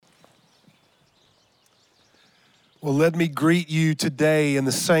Well, let me greet you today in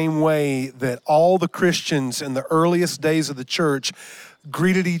the same way that all the Christians in the earliest days of the church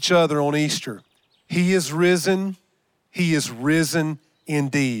greeted each other on Easter. He is risen. He is risen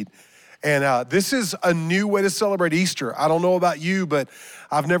indeed. And this is a new way to celebrate Easter. I don't know about you, but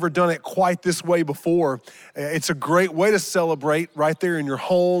I've never done it quite this way before. It's a great way to celebrate right there in your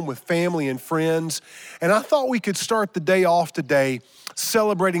home with family and friends. And I thought we could start the day off today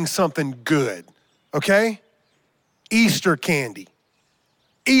celebrating something good, okay? Easter candy.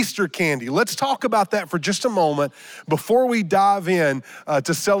 Easter candy. Let's talk about that for just a moment before we dive in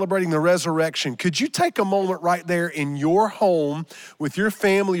to celebrating the resurrection. Could you take a moment right there in your home with your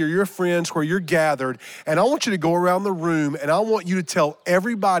family or your friends where you're gathered, and I want you to go around the room and I want you to tell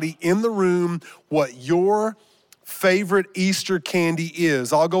everybody in the room what your favorite Easter candy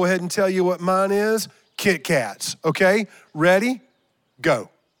is. I'll go ahead and tell you what mine is. Kit Kats, okay? Ready? Go.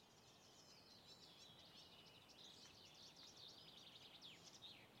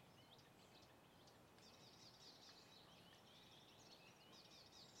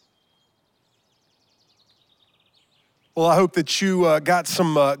 Well, I hope that you got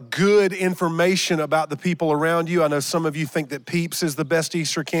some good information about the people around you. I know some of you think that Peeps is the best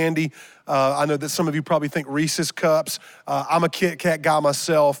Easter candy. I know that some of you probably think Reese's Cups. I'm a Kit Kat guy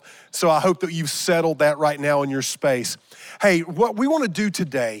myself, so I hope that you've settled that right now in your space. Hey, what we want to do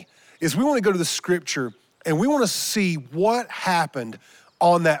today is we want to go to the scripture and we want to see what happened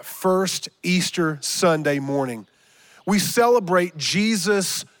on that first Easter Sunday morning. We celebrate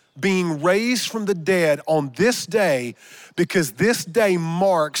Jesus being raised from the dead on this day because this day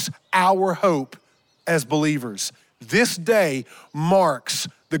marks our hope as believers. This day marks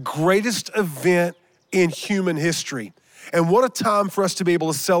the greatest event in human history. And what a time for us to be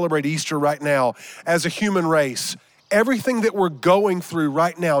able to celebrate Easter right now as a human race. Everything that we're going through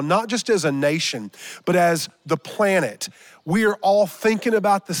right now, not just as a nation, but as the planet, we are all thinking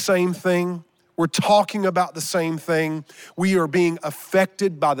about the same thing. We're talking about the same thing. We are being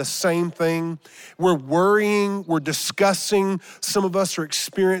affected by the same thing. We're worrying, we're discussing. Some of us are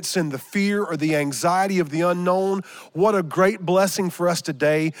experiencing the fear or the anxiety of the unknown. What a great blessing for us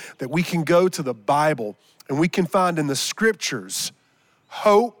today that we can go to the Bible and we can find in the scriptures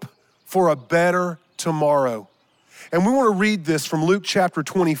hope for a better tomorrow. And we want to read this from Luke chapter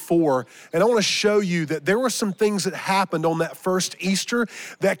 24, and I want to show you that there were some things that happened on that first Easter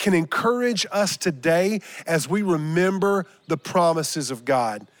that can encourage us today as we remember the promises of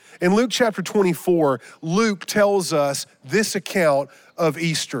God. In Luke chapter 24, Luke tells us this account of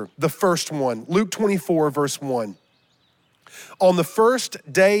Easter, the first one. Luke 24, verse 1. On the first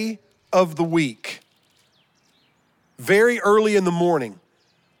day of the week, very early in the morning,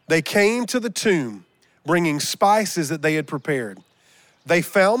 they came to the tomb, bringing spices that they had prepared. They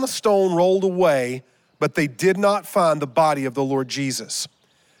found the stone rolled away, but they did not find the body of the Lord Jesus.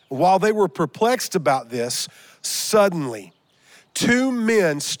 While they were perplexed about this, suddenly 2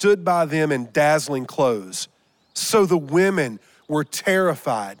 men stood by them in dazzling clothes. So the women were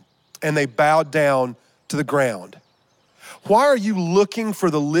terrified and they bowed down to the ground. "Why are you looking for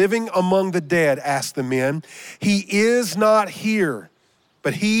the living among the dead?" asked the men. "He is not here,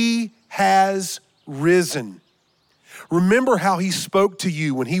 but he has risen. Remember how he spoke to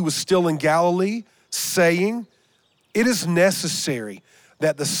you when he was still in Galilee, saying, 'It is necessary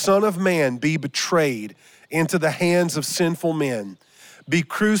that the Son of Man be betrayed into the hands of sinful men, be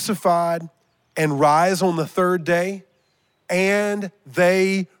crucified, and rise on the third day.' And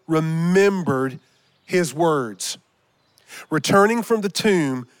they remembered his words. Returning from the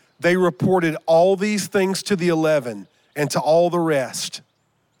tomb, they reported all these things to the 11 and to all the rest."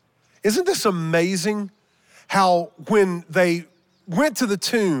 Isn't this amazing how when they went to the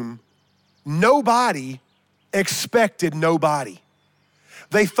tomb, nobody expected nobody.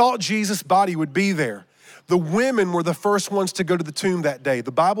 They thought Jesus' body would be there. The women were the first ones to go to the tomb that day.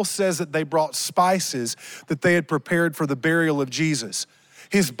 The Bible says that they brought spices that they had prepared for the burial of Jesus.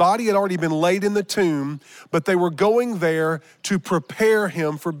 His body had already been laid in the tomb, but they were going there to prepare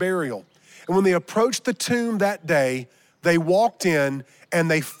him for burial. And when they approached the tomb that day, they walked in and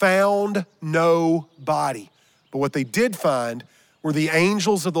they found no body. But what they did find were the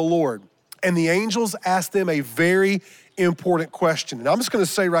angels of the Lord. And the angels asked them a very important question. And I'm just going to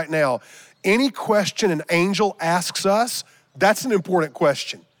say right now, any question an angel asks us, that's an important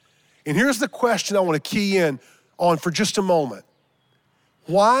question. And here's the question I want to key in on for just a moment.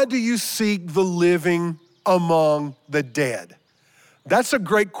 Why do you seek the living among the dead? That's a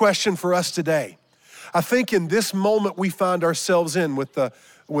great question for us today. I think in this moment we find ourselves in with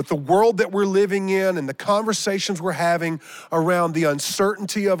the world that we're living in and the conversations we're having around the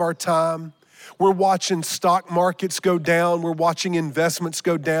uncertainty of our time, We're watching stock markets go down. We're watching investments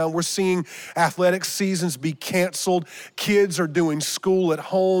go down. We're seeing athletic seasons be canceled. Kids are doing school at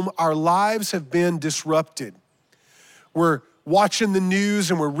home. Our lives have been disrupted. We're watching the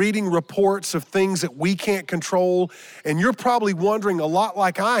news and we're reading reports of things that we can't control. And you're probably wondering a lot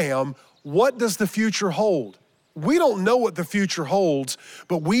like I am, what does the future hold? We don't know what the future holds,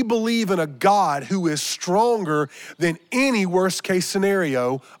 but we believe in a God who is stronger than any worst case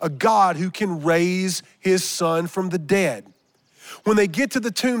scenario, a God who can raise his son from the dead. When they get to the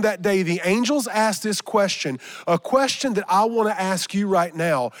tomb that day, the angels ask this question, a question that I want to ask you right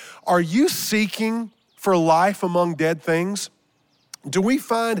now. Are you seeking for life among dead things? Do we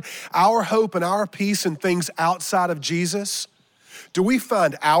find our hope and our peace in things outside of Jesus? Do we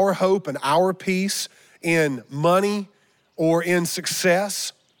find our hope and our peace in money or in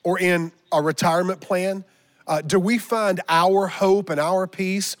success or in a retirement plan? Do we find our hope and our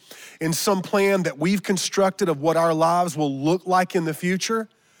peace in some plan that we've constructed of what our lives will look like in the future?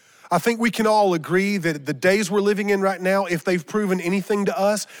 I think we can all agree that the days we're living in right now, if they've proven anything to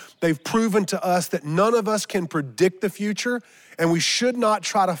us, they've proven to us that none of us can predict the future, and we should not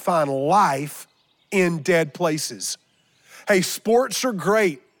try to find life in dead places. Hey, sports are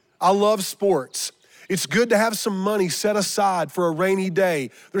great. I love sports. It's good to have some money set aside for a rainy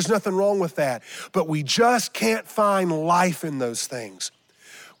day. There's nothing wrong with that. But we just can't find life in those things.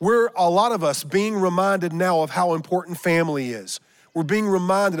 A lot of us, being reminded now of how important family is. We're being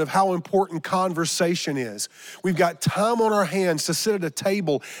reminded of how important conversation is. We've got time on our hands to sit at a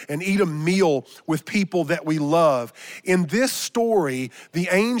table and eat a meal with people that we love. In this story, the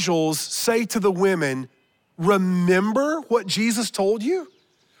angels say to the women, remember what Jesus told you?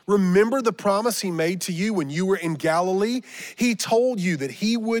 Remember the promise he made to you when you were in Galilee? He told you that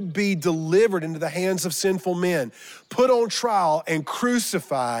he would be delivered into the hands of sinful men, put on trial and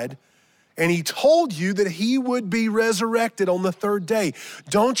crucified, and he told you that he would be resurrected on the third day.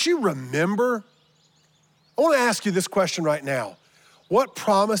 Don't you remember? I want to ask you this question right now. What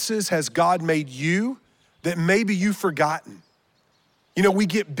promises has God made you that maybe you've forgotten? You know, we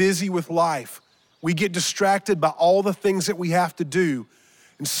get busy with life. We get distracted by all the things that we have to do.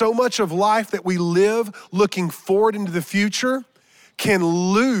 And so much of life that we live looking forward into the future can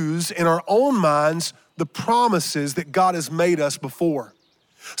lose in our own minds the promises that God has made us before.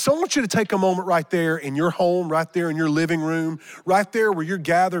 So I want you to take a moment right there in your home, right there in your living room, right there where you're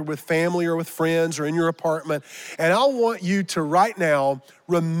gathered with family or with friends or in your apartment. And I want you to right now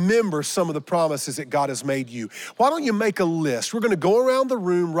remember some of the promises that God has made you. Why don't you make a list? We're going to go around the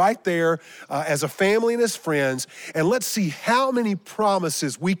room right there as a family and as friends, and let's see how many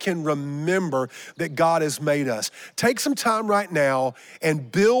promises we can remember that God has made us. Take some time right now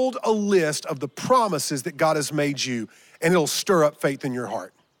and build a list of the promises that God has made you, and it'll stir up faith in your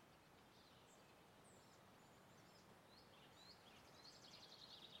heart.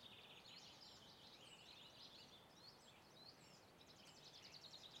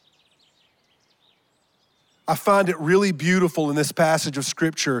 I find it really beautiful in this passage of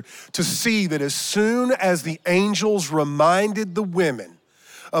scripture to see that as soon as the angels reminded the women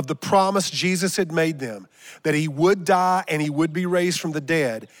of the promise Jesus had made them, that he would die and he would be raised from the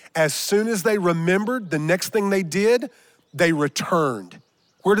dead, as soon as they remembered, the next thing they did, they returned.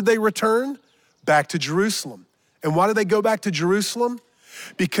 Where did they return? Back to Jerusalem. And why did they go back to Jerusalem?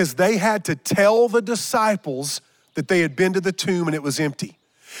 Because they had to tell the disciples that they had been to the tomb and it was empty.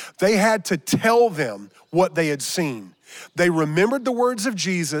 They had to tell them what they had seen. They remembered the words of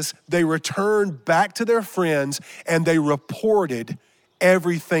Jesus, they returned back to their friends, and they reported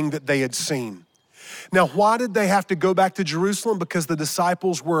everything that they had seen. Now, why did they have to go back to Jerusalem? Because the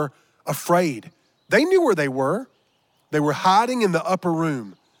disciples were afraid. They knew where they were. They were hiding in the upper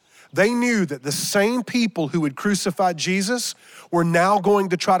room. They knew that the same people who had crucified Jesus were now going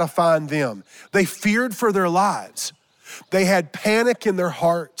to try to find them. They feared for their lives. They had panic in their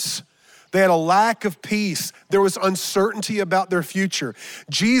hearts. They had a lack of peace. There was uncertainty about their future.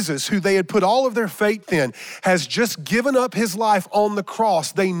 Jesus, who they had put all of their faith in, has just given up his life on the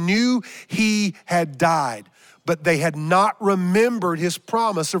cross. They knew he had died, but they had not remembered his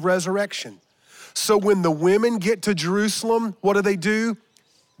promise of resurrection. So when the women get to Jerusalem, what do?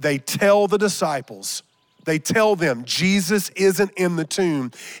 They tell the disciples. They tell them, Jesus isn't in the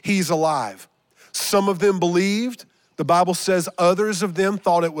tomb, he's alive. Some of them believed. The Bible says others of them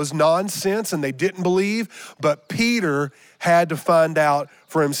thought it was nonsense and they didn't believe, but Peter had to find out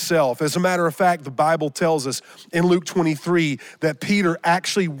for himself. As a matter of fact, the Bible tells us in Luke 23 that Peter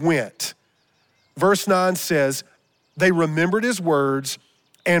actually went. Verse 9 says, they remembered his words,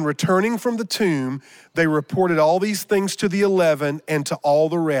 and returning from the tomb, they reported all these things to the 11 and to all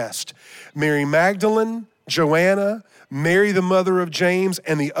the rest. Mary Magdalene, Joanna, Mary the mother of James,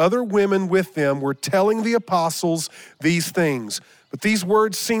 and the other women with them were telling the apostles these things. But these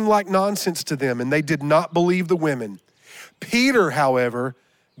words seemed like nonsense to them, and they did not believe the women. Peter, however,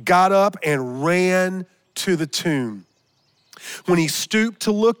 got up and ran to the tomb. When he stooped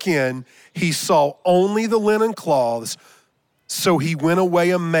to look in, he saw only the linen cloths, so he went away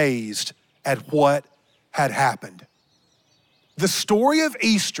amazed at what had happened. The story of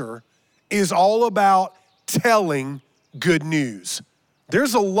Easter is all about telling good news.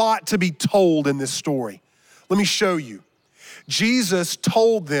 There's a lot to be told in this story. Let me show you. Jesus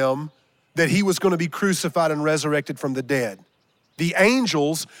told them that he was going to be crucified and resurrected from the dead. The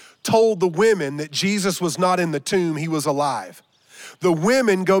angels told the women that Jesus was not in the tomb, he was alive. The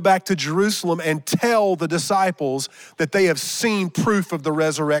women go back to Jerusalem and tell the disciples that they have seen proof of the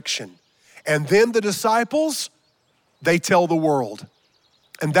resurrection. And then the disciples, they tell the world.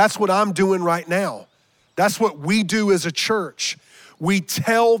 And that's what I'm doing right now. That's what we do as a church. We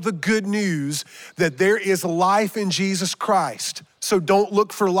tell the good news that there is life in Jesus Christ. So don't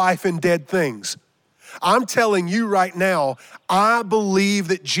look for life in dead things. I'm telling you right now, I believe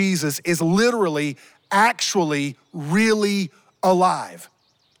that Jesus is literally, actually, really alive.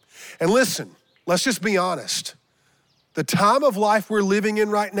 And listen, let's just be honest. The time of life we're living in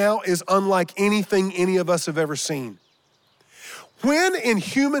right now is unlike anything any of us have ever seen. When in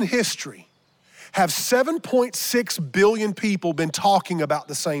human history have 7.6 billion people been talking about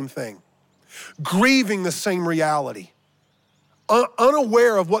the same thing, grieving the same reality,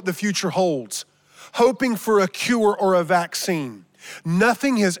 unaware of what the future holds, hoping for a cure or a vaccine?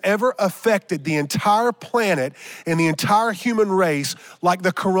 Nothing has ever affected the entire planet and the entire human race like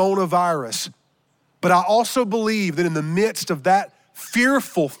the coronavirus. But I also believe that in the midst of that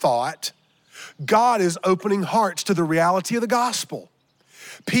fearful thought, God is opening hearts to the reality of the gospel.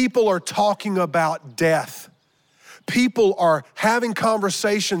 People are talking about death. People are having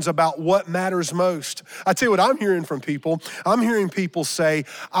conversations about what matters most. I tell you what I'm hearing from people. I'm hearing people say,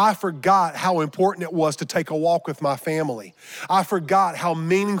 I forgot how important it was to take a walk with my family. I forgot how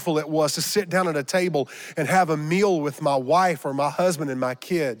meaningful it was to sit down at a table and have a meal with my wife or my husband and my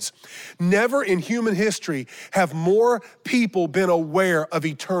kids. Never in human history have more people been aware of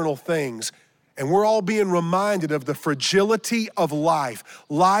eternal things. And we're all being reminded of the fragility of life.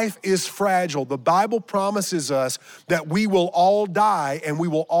 Life is fragile. The Bible promises us that we will all die and we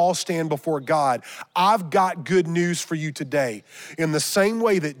will all stand before God. I've got good news for you today. In the same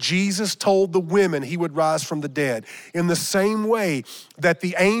way that Jesus told the women he would rise from the dead, in the same way that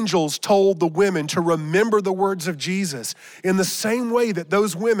the angels told the women to remember the words of Jesus, in the same way that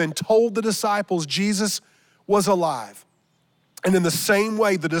those women told the disciples Jesus was alive. And in the same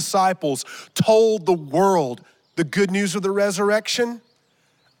way the disciples told the world the good news of the resurrection,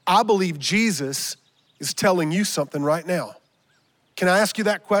 I believe Jesus is telling you something right now. Can I ask you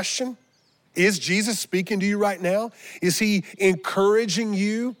that question? Is Jesus speaking to you right now? Is he encouraging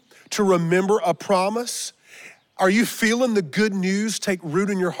you to remember a promise? Are you feeling the good news take root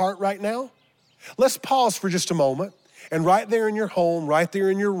in your heart right now? Let's pause for just a moment. And right there in your home, right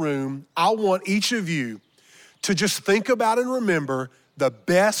there in your room, I want each of you to just think about and remember the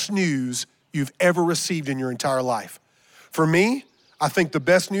best news you've ever received in your entire life. For me, I think the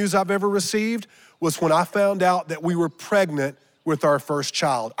best news I've ever received was when I found out that we were pregnant with our first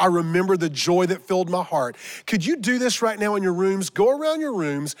child. I remember the joy that filled my heart. Could you do this right now in your rooms? Go around your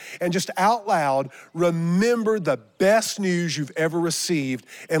rooms and just out loud remember the best news you've ever received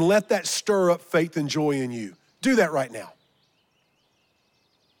and let that stir up faith and joy in you. Do that right now.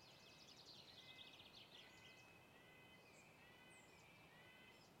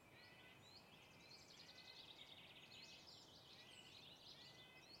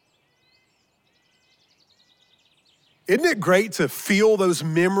 Isn't it great to feel those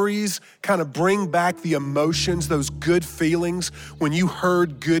memories, kind of bring back the emotions, those good feelings when you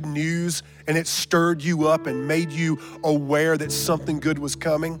heard good news and it stirred you up and made you aware that something good was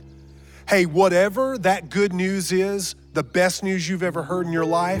coming? Hey, whatever that good news is, the best news you've ever heard in your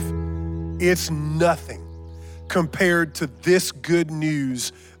life, it's nothing compared to this good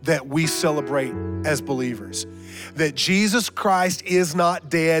news that we celebrate as believers. That Jesus Christ is not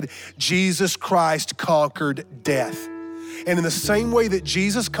dead, Jesus Christ conquered death. And in the same way that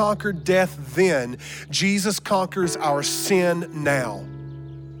Jesus conquered death then, Jesus conquers our sin now.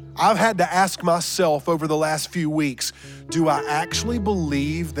 I've had to ask myself over the last few weeks, do I actually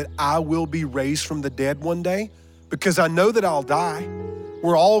believe that I will be raised from the dead one day? Because I know that I'll die.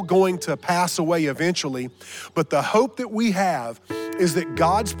 We're all going to pass away eventually, but the hope that we have is that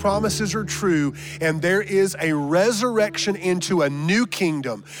God's promises are true and there is a resurrection into a new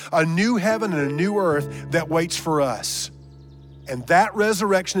kingdom, a new heaven and a new earth that waits for us. And that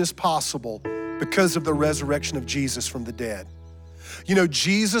resurrection is possible because of the resurrection of Jesus from the dead. You know,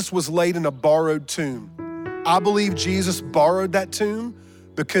 Jesus was laid in a borrowed tomb. I believe Jesus borrowed that tomb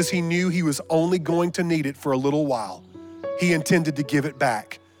because he knew he was only going to need it for a little while. He intended to give it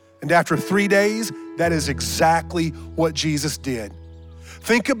back. And after 3 days, that is exactly what Jesus did.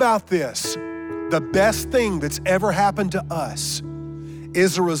 Think about this. The best thing that's ever happened to us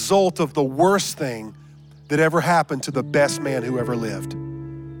is a result of the worst thing that ever happened to the best man who ever lived.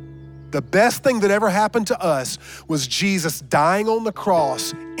 The best thing that ever happened to us was Jesus dying on the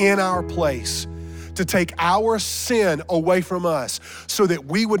cross in our place to take our sin away from us so that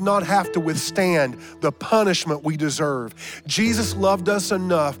we would not have to withstand the punishment we deserve. Jesus loved us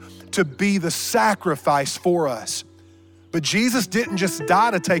enough to be the sacrifice for us. But Jesus didn't just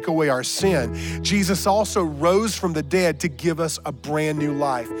die to take away our sin. Jesus also rose from the dead to give us a brand new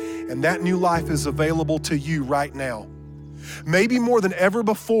life. And that new life is available to you right now. Maybe more than ever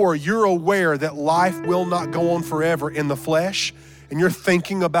before, you're aware that life will not go on forever in the flesh, and you're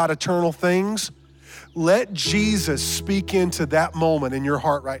thinking about eternal things. Let Jesus speak into that moment in your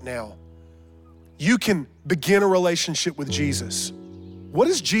heart right now. You can begin a relationship with Jesus. What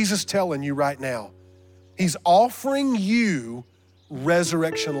is Jesus telling you right now? He's offering you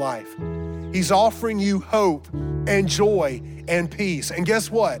resurrection life. He's offering you hope and joy and peace. And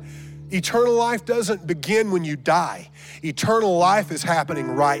guess what? Eternal life doesn't begin when you die. Eternal life is happening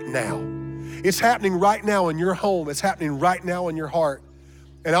right now. It's happening right now in your home. It's happening right now in your heart.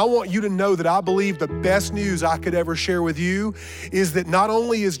 And I want you to know that I believe the best news I could ever share with you is that not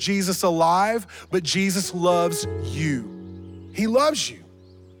only is Jesus alive, but Jesus loves you. He loves you.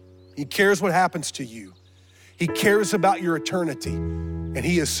 He cares what happens to you. He cares about your eternity. And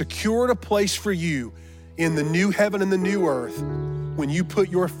he has secured a place for you in the new heaven and the new earth when you put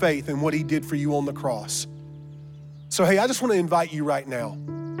your faith in what he did for you on the cross. So, hey, I just want to invite you right now.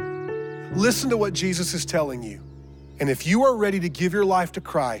 Listen to what Jesus is telling you. And if you are ready to give your life to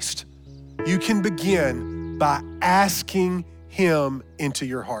Christ, you can begin by asking him into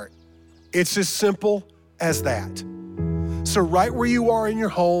your heart. It's as simple as that. So right where you are in your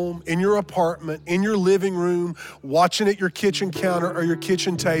home, in your apartment, in your living room, watching at your kitchen counter or your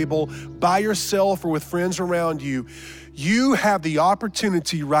kitchen table, by yourself or with friends around you, you have the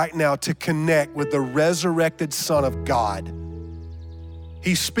opportunity right now to connect with the resurrected Son of God.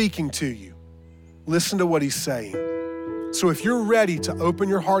 He's speaking to you. Listen to what he's saying. So if you're ready to open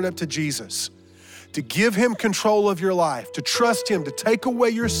your heart up to Jesus, to give him control of your life, to trust him to take away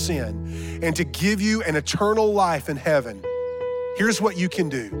your sin and to give you an eternal life in heaven, here's what you can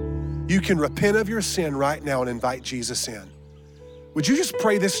do. You can repent of your sin right now and invite Jesus in. Would you just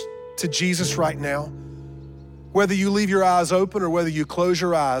pray this to Jesus right now? Whether you leave your eyes open or whether you close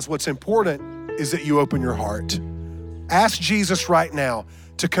your eyes, what's important is that you open your heart. Ask Jesus right now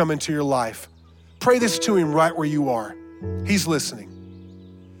to come into your life. Pray this to him right where you are. He's listening.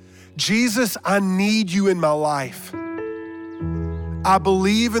 Jesus, I need you in my life. I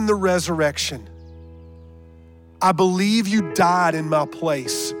believe in the resurrection. I believe you died in my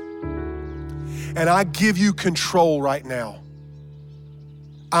place. And I give you control right now.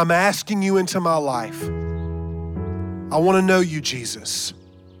 I'm asking you into my life. I want to know you, Jesus.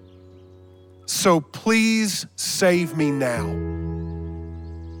 So please save me now.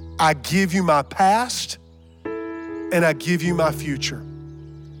 I give you my past and I give you my future.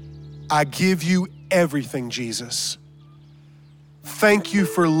 I give you everything, Jesus. Thank you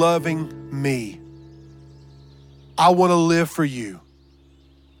for loving me. I want to live for you.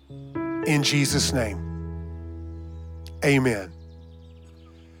 In Jesus' name, amen.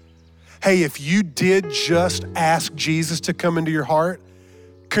 Hey, if you did just ask Jesus to come into your heart,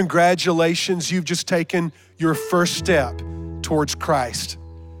 congratulations, you've just taken your first step towards Christ.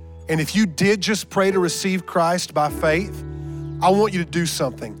 And if you did just pray to receive Christ by faith, I want you to do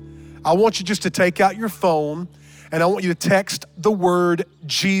something. I want you just to take out your phone and I want you to text the word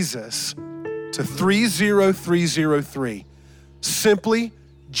Jesus to 30303. Simply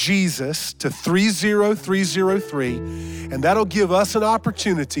Jesus to 30303. And that'll give us an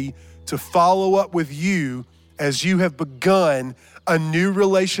opportunity to follow up with you as you have begun a new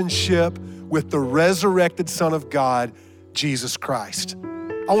relationship with the resurrected Son of God, Jesus Christ.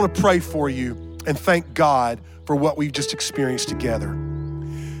 I want to pray for you and thank God for what we've just experienced together.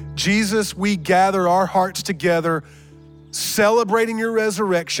 Jesus, we gather our hearts together, celebrating your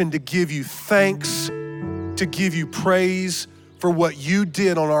resurrection to give you thanks, to give you praise for what you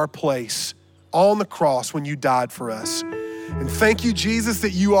did on our place on the cross when you died for us. And thank you, Jesus,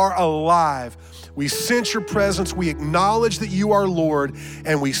 that you are alive. We sense your presence. We acknowledge that you are Lord,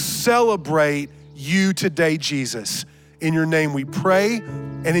 and we celebrate you today, Jesus. In your name we pray,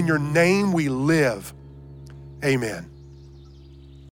 and in your name we live. Amen.